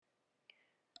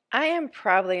I am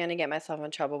probably going to get myself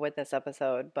in trouble with this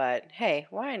episode, but hey,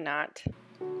 why not?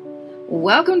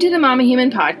 Welcome to the Mama Human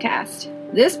Podcast.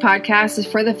 This podcast is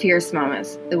for the fierce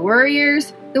mamas, the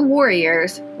worriers, the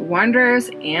warriors, the wanderers,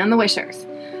 and the wishers.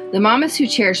 The mamas who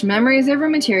cherish memories over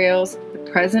materials, the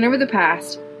present over the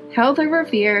past, health over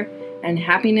fear, and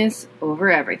happiness over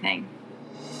everything.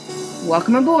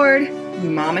 Welcome aboard,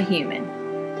 Mama Human.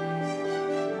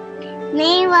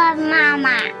 Me love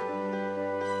Mama.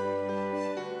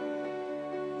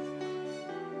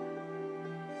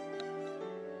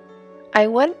 I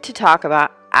want to talk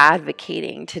about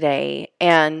advocating today,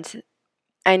 and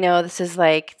I know this is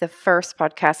like the first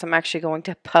podcast I'm actually going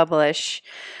to publish,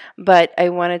 but I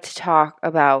wanted to talk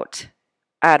about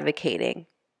advocating.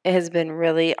 It has been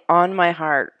really on my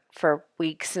heart for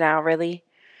weeks now, really.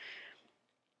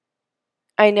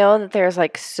 I know that there's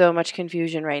like so much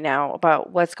confusion right now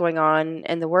about what's going on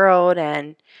in the world,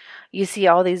 and you see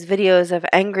all these videos of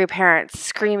angry parents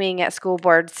screaming at school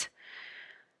boards.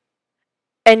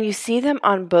 And you see them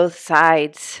on both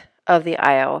sides of the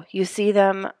aisle. You see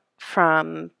them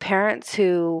from parents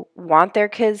who want their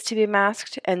kids to be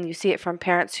masked, and you see it from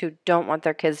parents who don't want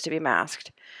their kids to be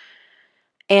masked.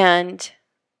 And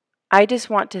I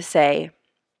just want to say,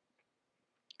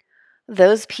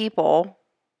 those people,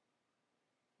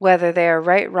 whether they are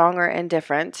right, wrong, or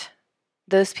indifferent,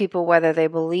 those people, whether they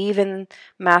believe in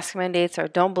mask mandates or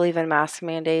don't believe in mask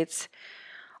mandates,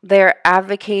 they're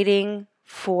advocating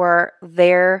for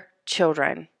their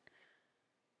children.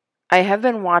 I have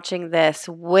been watching this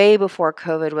way before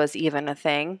COVID was even a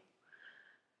thing.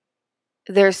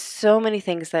 There's so many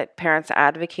things that parents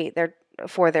advocate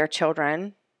for their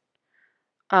children,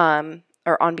 or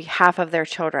on behalf of their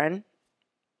children.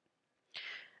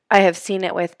 I have seen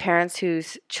it with parents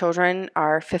whose children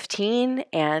are 15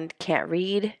 and can't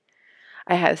read.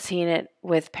 I have seen it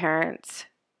with parents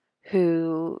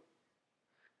who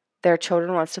their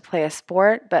children wants to play a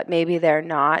sport, but maybe they're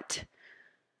not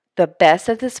the best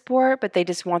at the sport, but they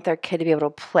just want their kid to be able to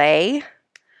play.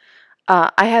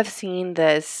 I have seen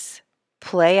this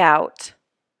play out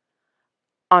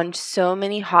on so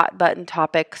many hot button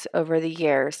topics over the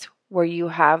years where you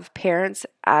have parents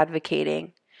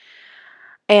advocating.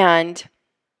 And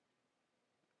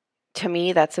to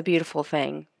me, that's a beautiful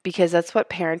thing because that's what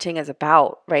parenting is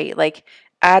about, right? Like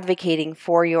advocating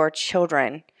for your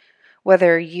children,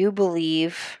 whether you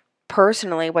believe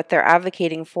personally what they're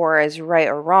advocating for is right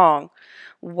or wrong.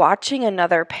 Watching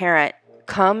another parent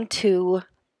come to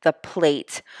the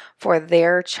plate for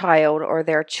their child or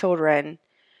their children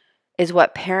is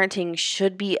what parenting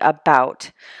should be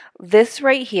about. This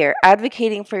right here,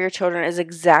 advocating for your children, is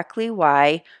exactly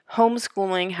why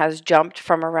homeschooling has jumped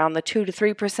from around the 2 to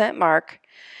 3% mark.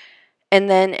 And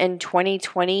then in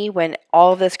 2020, when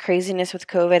all this craziness with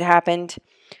COVID happened,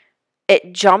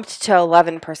 it jumped to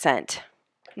 11%.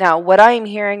 Now, what I'm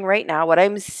hearing right now, what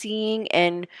I'm seeing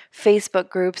in Facebook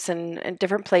groups and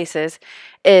different places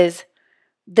is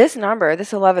this number,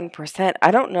 this 11%,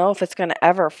 I don't know if it's going to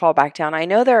ever fall back down. I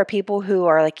know there are people who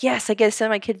are like, yes, I get to send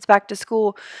my kids back to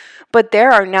school. But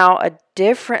there are now a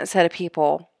different set of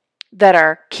people that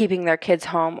are keeping their kids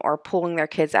home or pulling their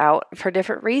kids out for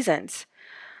different reasons.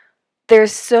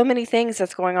 There's so many things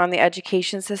that's going on in the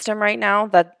education system right now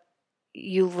that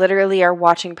you literally are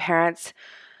watching parents,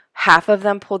 half of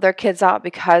them pull their kids out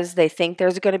because they think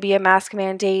there's going to be a mask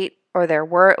mandate, or there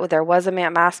was a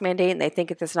mask mandate and they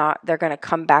think if it's not, they're going to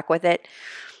come back with it.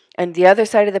 And the other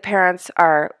side of the parents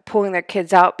are pulling their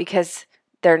kids out because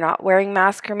they're not wearing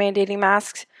masks or mandating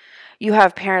masks. You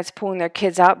have parents pulling their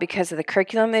kids out because of the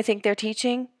curriculum they think they're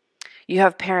teaching. You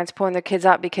have parents pulling their kids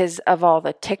out because of all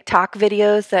the TikTok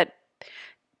videos that,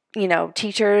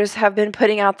 teachers have been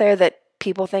putting out there that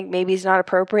people think maybe is not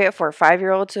appropriate for a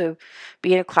 5-year-old to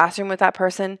be in a classroom with that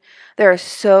person. There are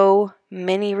so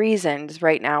many reasons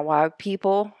right now why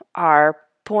people are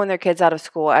pulling their kids out of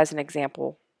school, as an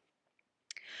example.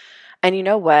 And you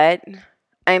know what?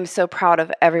 I am so proud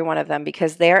of every one of them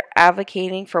because they're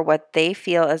advocating for what they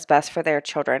feel is best for their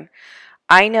children.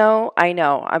 I know,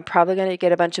 I'm probably going to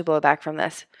get a bunch of blowback from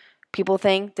this. People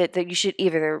think that you should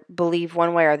either believe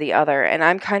one way or the other. And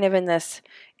I'm kind of in this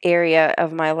area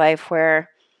of my life where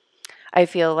I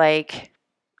feel like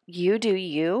you do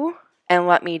you and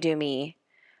let me do me.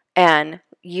 And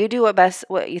you do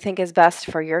what you think is best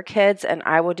for your kids, and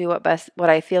I will do what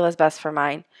I feel is best for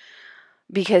mine.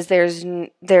 Because there's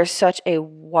such a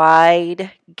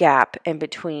wide gap in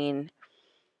between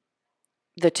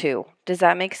the two. Does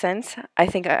that make sense? I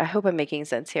hope I'm making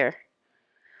sense here.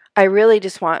 I really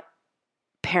just want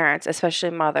parents,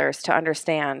 especially mothers, to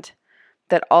understand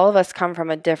that all of us come from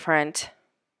a different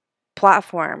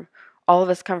platform. All of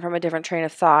us come from a different train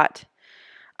of thought.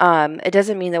 It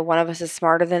doesn't mean that one of us is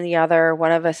smarter than the other,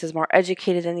 one of us is more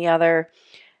educated than the other.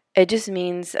 It just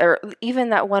means, or even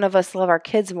that one of us love our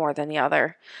kids more than the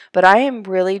other. But I am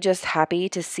really just happy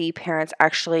to see parents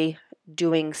actually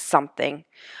doing something,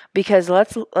 because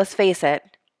let's face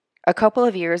it, a couple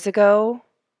of years ago,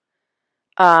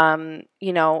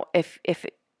 if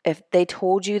they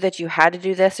told you that you had to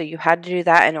do this or you had to do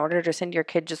that in order to send your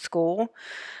kid to school,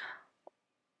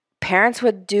 parents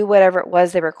would do whatever it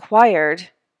was they required,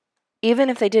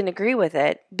 even if they didn't agree with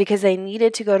it, because they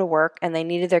needed to go to work and they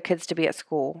needed their kids to be at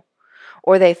school.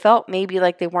 Or they felt maybe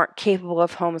like they weren't capable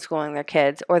of homeschooling their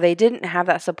kids, or they didn't have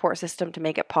that support system to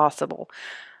make it possible.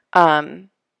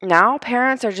 Now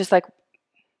parents are just like,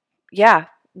 yeah,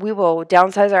 we will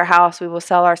downsize our house, we will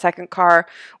sell our second car,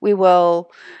 we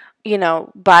will,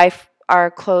 buy our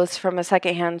clothes from a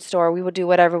secondhand store, we will do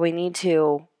whatever we need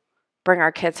to bring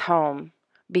our kids home,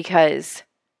 because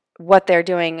what they're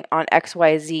doing on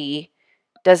XYZ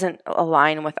doesn't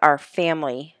align with our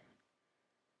family.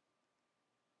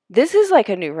 This is like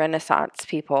a new renaissance,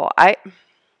 people. I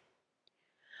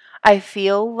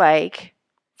feel like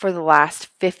for the last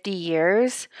 50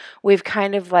 years, we've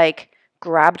kind of like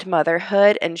grabbed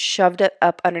motherhood and shoved it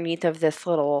up underneath of this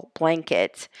little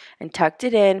blanket and tucked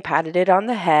it in, patted it on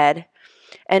the head,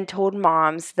 and told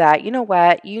moms that, you know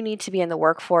what, you need to be in the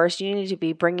workforce, you need to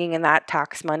be bringing in that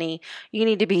tax money, you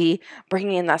need to be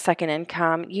bringing in that second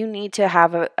income, you need to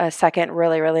have a second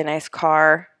really, really nice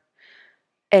car.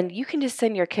 And you can just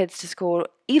send your kids to school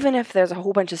even if there's a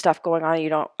whole bunch of stuff going on you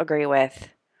don't agree with.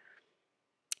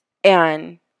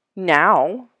 And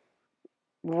now,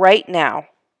 right now,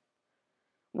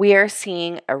 we are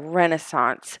seeing a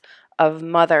renaissance of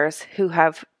mothers who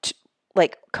have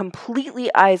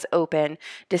completely eyes open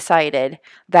decided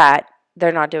that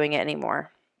they're not doing it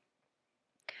anymore.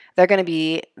 They're going to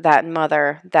be that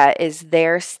mother that is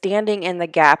there standing in the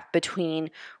gap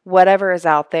between whatever is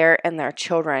out there and their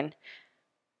children,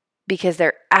 because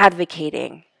they're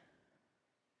advocating.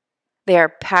 They are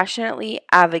passionately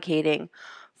advocating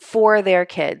for their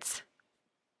kids.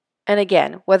 And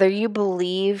again, whether you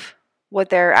believe what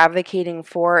they're advocating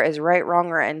for is right, wrong,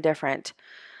 or indifferent,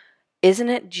 isn't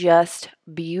it just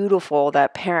beautiful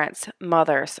that parents,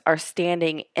 mothers are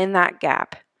standing in that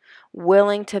gap,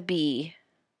 willing to be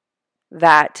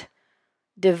that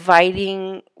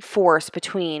dividing force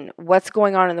between what's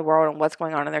going on in the world and what's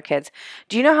going on in their kids?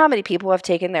 Do you know how many people have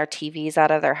taken their TVs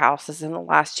out of their houses in the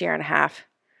last year and a half?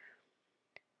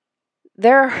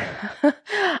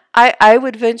 I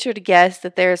would venture to guess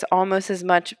that there's almost as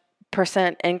much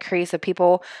percent increase of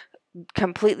people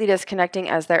completely disconnecting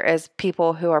as there is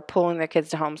people who are pulling their kids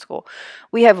to homeschool.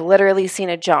 We have literally seen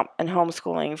a jump in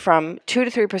homeschooling from 2 to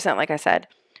 3%, like I said,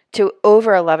 to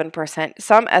over 11%.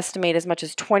 Some estimate as much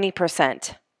as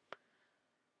 20%.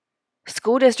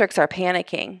 School districts are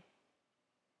panicking.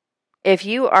 If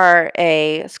you are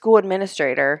a school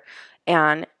administrator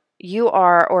and you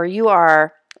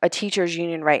are a teachers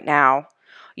union right now,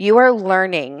 you are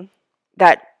learning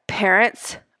that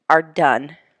parents are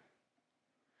done.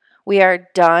 We are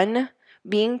done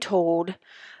being told,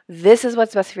 this is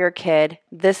what's best for your kid,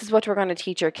 this is what we're going to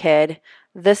teach your kid,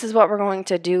 this is what we're going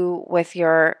to do with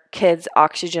your kid's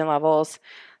oxygen levels,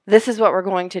 this is what we're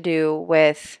going to do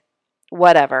with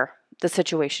whatever the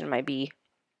situation might be.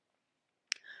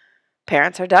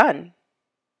 Parents are done.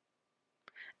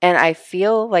 And I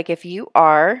feel like if you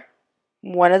are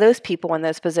one of those people in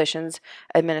those positions,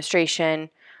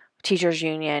 administration, teachers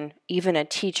union, even a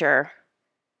teacher,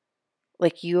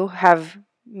 like you have,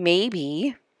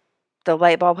 maybe the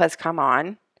light bulb has come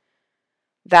on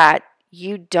that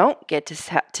you don't get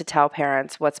to tell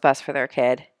parents what's best for their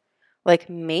kid. Like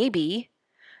maybe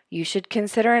you should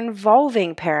consider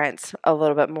involving parents a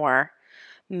little bit more.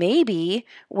 Maybe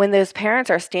when those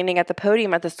parents are standing at the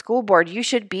podium at the school board, you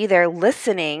should be there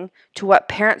listening to what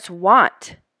parents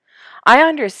want. I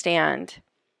understand,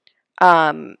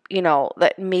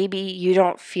 that maybe you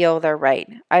don't feel they're right.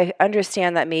 I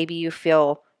understand that maybe you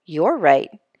feel you're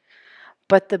right.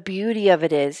 But the beauty of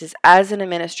it is as an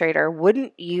administrator,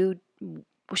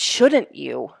 shouldn't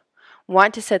you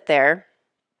want to sit there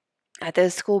at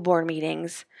those school board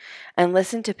meetings and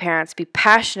listen to parents be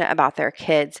passionate about their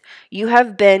kids? You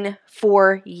have been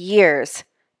for years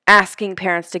asking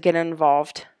parents to get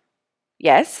involved.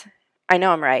 Yes, I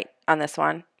know I'm right on this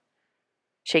one.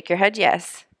 Shake your head,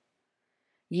 yes.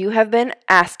 You have been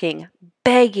asking,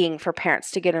 begging for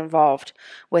parents to get involved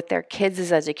with their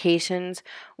kids' educations,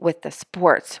 with the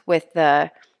sports, with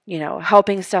the,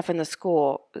 helping stuff in the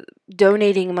school,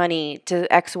 donating money to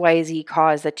XYZ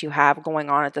cause that you have going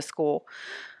on at the school.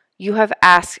 You have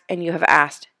asked and you have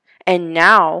asked. And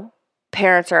now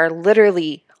parents are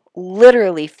literally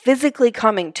physically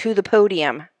coming to the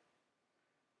podium,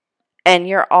 and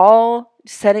you're all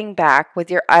sitting back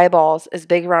with your eyeballs as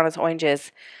big around as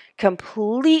oranges,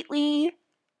 completely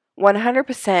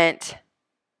 100%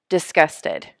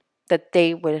 disgusted that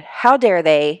they would, how dare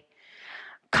they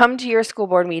come to your school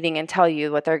board meeting and tell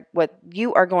you what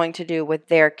you are going to do with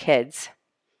their kids.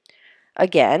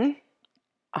 Again,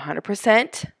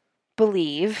 100%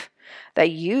 believe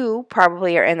that you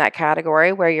probably are in that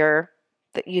category where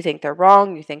that you think they're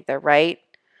wrong, you think they're right.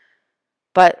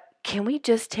 But can we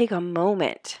just take a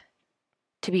moment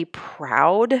to be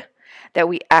proud that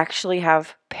we actually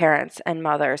have parents and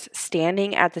mothers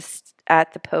standing at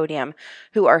the podium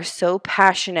who are so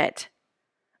passionate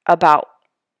about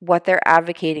what they're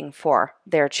advocating for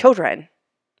their children.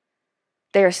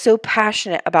 They are so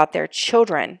passionate about their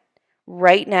children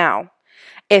right now.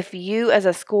 If you as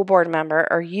a school board member,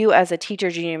 or you as a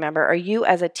teachers union member, or you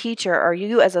as a teacher, or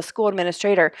you as a school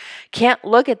administrator can't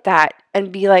look at that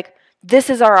and be like, this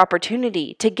is our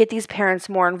opportunity to get these parents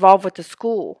more involved with the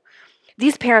school.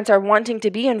 These parents are wanting to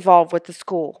be involved with the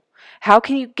school. How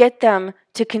can you get them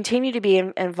to continue to be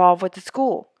involved with the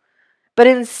school? But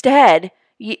instead,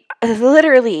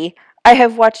 literally, I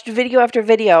have watched video after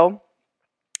video,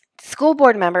 school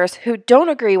board members who don't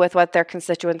agree with what their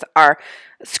constituents are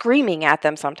screaming at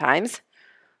them sometimes,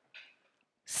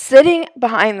 sitting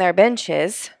behind their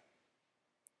benches,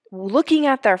 looking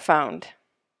at their phone.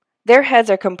 Their heads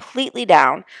are completely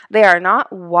down. They are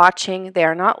not watching. They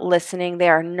are not listening. They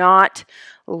are not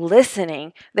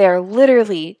listening. They are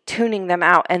literally tuning them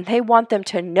out, and they want them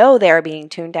to know they are being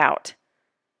tuned out.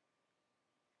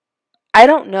 I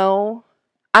don't know.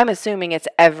 I'm assuming it's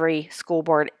every school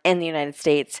board in the United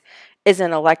States is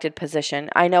an elected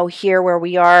position. I know here where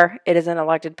we are, it is an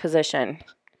elected position.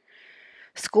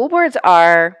 School boards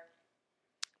are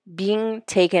being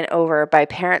taken over by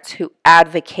parents who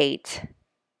advocate.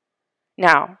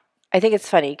 Now, I think it's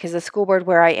funny because the school board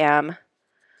where I am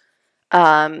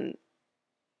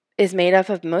is made up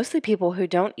of mostly people who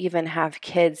don't even have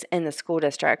kids in the school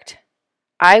district.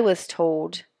 I was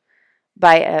told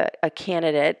by a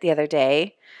candidate the other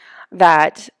day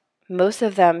that most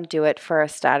of them do it for a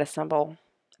status symbol.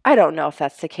 I don't know if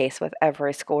that's the case with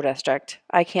every school district.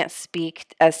 I can't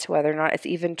speak as to whether or not it's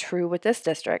even true with this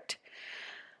district.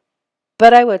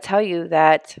 But I would tell you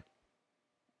that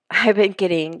I've been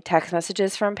getting text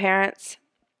messages from parents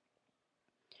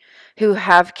who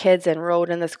have kids enrolled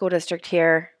in the school district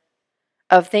here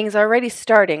of things already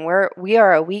starting. We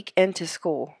are a week into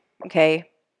school, okay?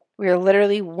 We are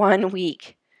literally 1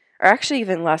 week, or actually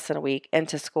even less than a week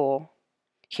into school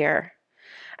here.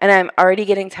 And I'm already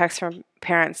getting texts from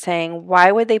parents saying,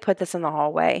 why would they put this in the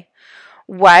hallway?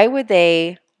 Why would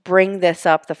they bring this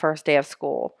up the first day of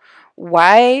school?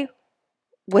 Why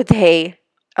would they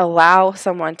allow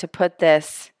someone to put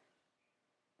this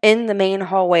in the main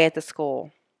hallway at the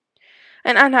school?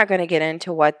 And I'm not going to get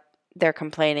into what they're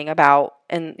complaining about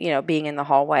and, being in the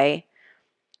hallway.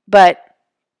 But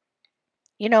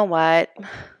you know what?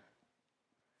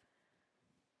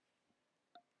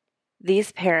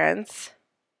 These parents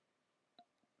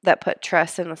that put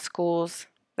trust in the schools,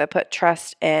 that put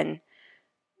trust in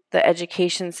the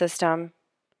education system,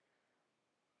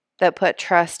 that put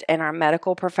trust in our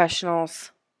medical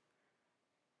professionals,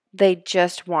 they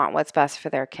just want what's best for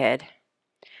their kid.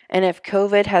 And if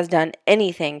COVID has done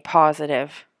anything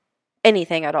positive,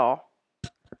 anything at all,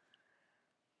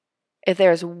 if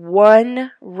there's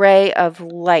one ray of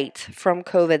light from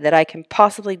COVID that I can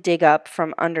possibly dig up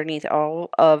from underneath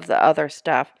all of the other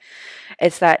stuff,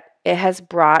 it's that it has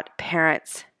brought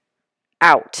parents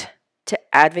out to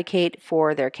advocate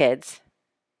for their kids.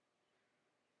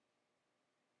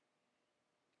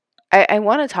 I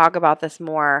want to talk about this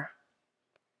more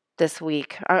this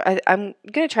week. I'm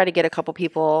going to try to get a couple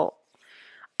people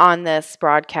on this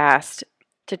broadcast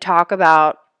to talk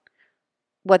about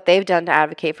what they've done to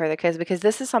advocate for their kids, because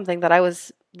this is something that I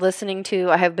was listening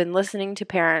to. I have been listening to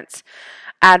parents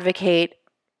advocate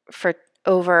for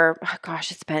over,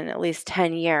 it's been at least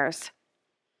 10 years.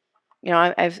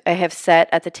 I have sat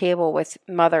at the table with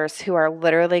mothers who are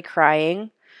literally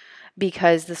crying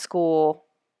because the school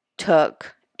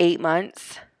took 8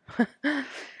 months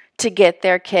to get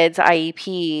their kids'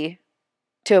 IEP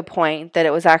to a point that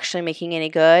it was actually making any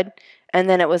good. And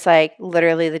then it was like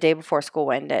literally the day before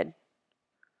school ended.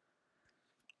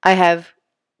 I have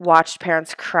watched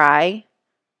parents cry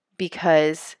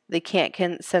because they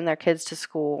can't send their kids to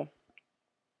school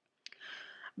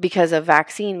because of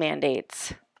vaccine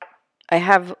mandates. I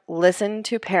have listened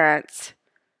to parents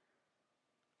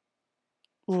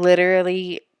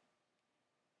literally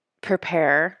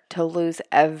prepare to lose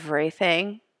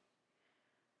everything,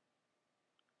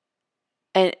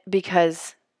 and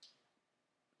because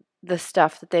the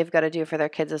stuff that they've got to do for their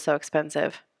kids is so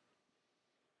expensive.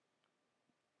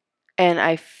 And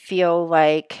I feel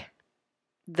like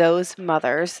those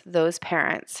mothers, those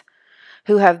parents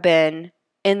who have been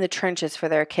in the trenches for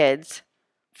their kids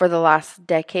for the last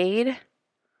decade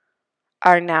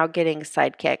are now getting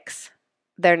sidekicks.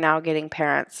 They're now getting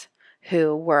parents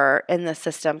who were in the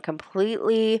system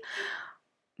completely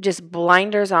just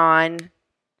blinders on,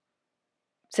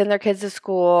 send their kids to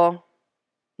school,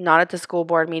 not at the school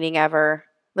board meeting ever.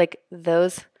 Like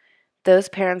those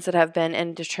parents that have been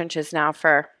in the trenches now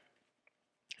for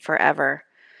forever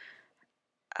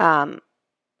are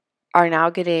now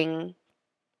getting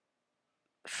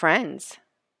friends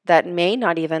that may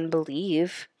not even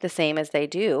believe the same as they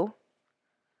do.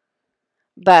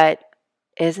 But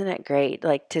isn't it great,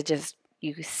 like, to just,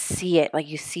 you see it, like,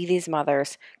 you see these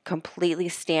mothers completely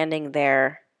standing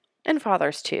there, and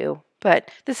fathers too, but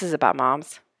this is about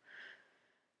moms.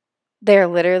 They're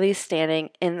literally standing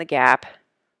in the gap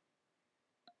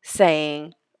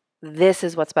saying, this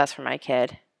is what's best for my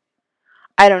kid.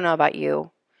 I don't know about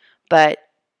you, but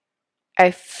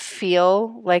I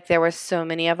feel like there were so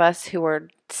many of us who were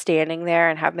standing there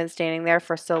and have been standing there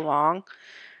for so long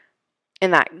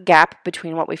in that gap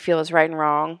between what we feel is right and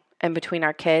wrong and between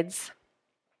our kids,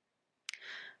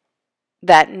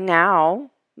 that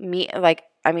now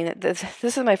this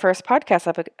is my first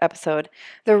podcast episode.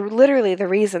 Literally the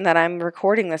reason that I'm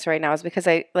recording this right now is because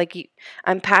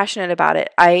I'm passionate about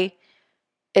it.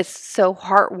 It's so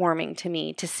heartwarming to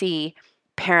me to see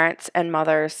parents and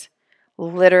mothers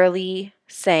literally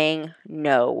saying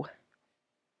no.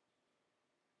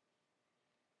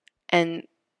 And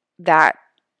that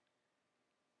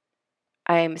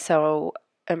I am so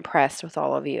impressed with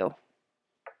all of you.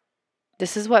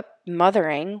 This is what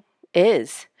mothering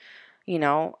is.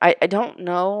 I don't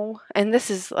know, and this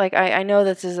is like, I know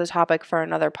this is a topic for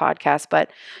another podcast,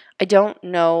 but I don't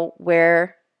know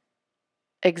where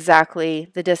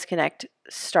exactly the disconnect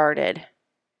started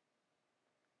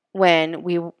when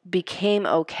we became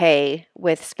okay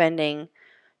with spending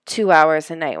 2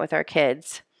 hours a night with our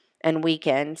kids and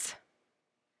weekends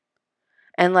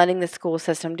and letting the school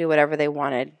system do whatever they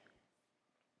wanted.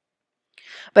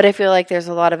 But I feel like there's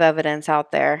a lot of evidence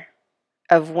out there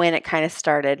of when it kind of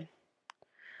started.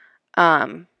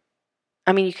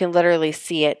 You can literally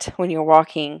see it when you're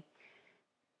walking,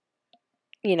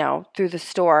 through the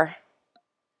store.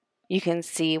 You can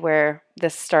see where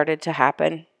this started to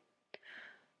happen.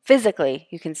 Physically,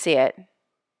 you can see it.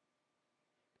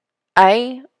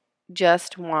 I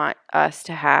just want us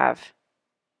to have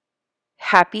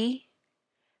happy,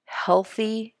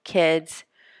 healthy kids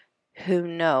who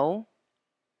know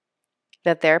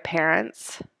that their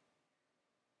parents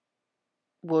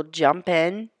will jump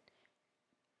in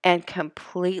and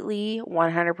completely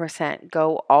 100%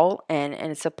 go all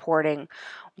in supporting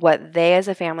what they as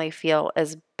a family feel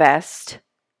is best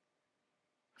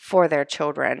for their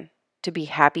children to be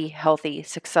happy, healthy,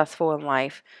 successful in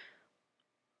life.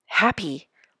 Happy.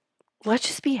 Let's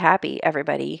just be happy,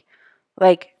 everybody.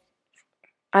 Like,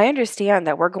 I understand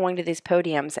that we're going to these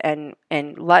podiums and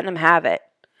letting them have it.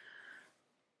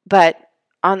 But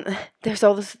there's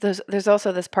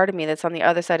also this part of me that's on the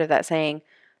other side of that saying,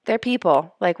 they're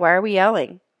people. Like, why are we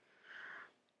yelling?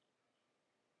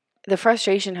 The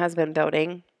frustration has been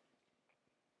building.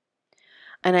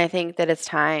 And I think that it's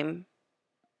time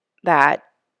that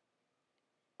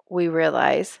we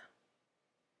realize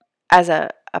as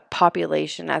a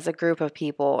population, as a group of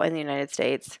people in the United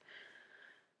States,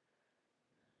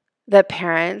 that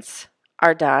parents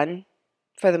are done,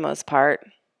 for the most part,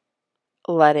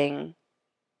 letting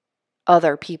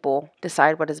other people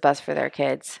decide what is best for their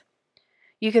kids.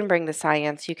 You can bring the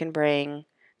science, you can bring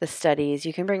the studies,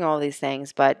 you can bring all these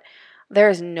things, but there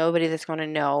is nobody that's going to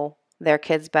know their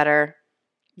kids better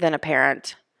than a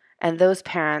parent. And those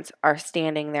parents are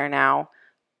standing there now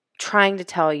trying to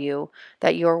tell you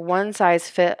that your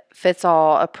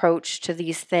one-size-fits-all approach to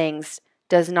these things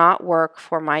does not work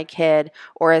for my kid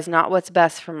or is not what's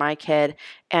best for my kid,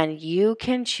 and you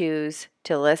can choose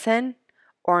to listen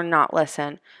or not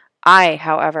listen. I,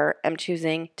 however, am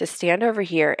choosing to stand over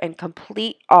here in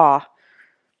complete awe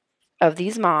of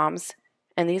these moms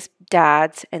and these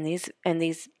dads and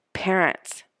these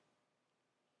parents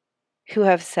who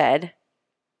have said,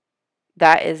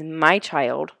 that is my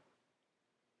child.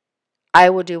 I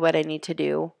will do what I need to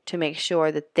do to make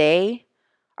sure that they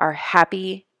are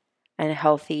happy and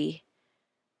healthy.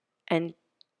 And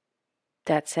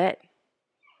that's it.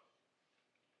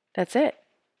 That's it.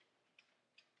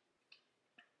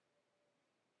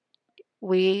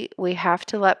 We have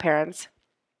to let parents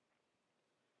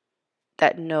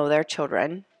that know their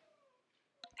children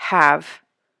have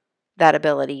that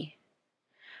ability.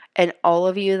 And all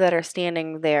of you that are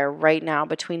standing there right now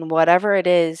between whatever it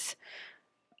is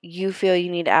you feel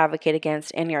you need to advocate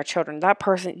against and your children, that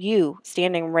person, you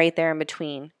standing right there in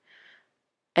between,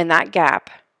 and that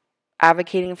gap,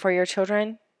 advocating for your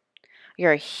children,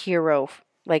 you're a hero.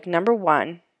 Like number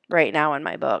one right now in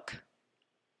my book.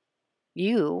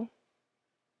 You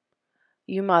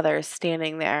mothers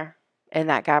standing there in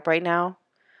that gap right now,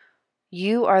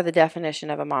 you are the definition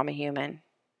of a mama human.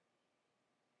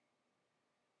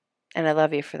 And I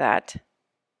love you for that.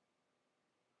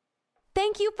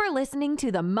 Thank you for listening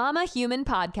to the Mama Human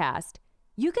Podcast.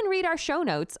 You can read our show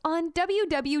notes on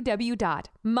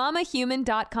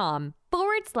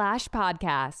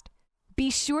www.mamahuman.com/podcast. Be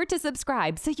sure to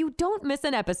subscribe so you don't miss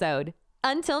an episode.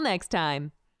 Until next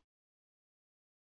time.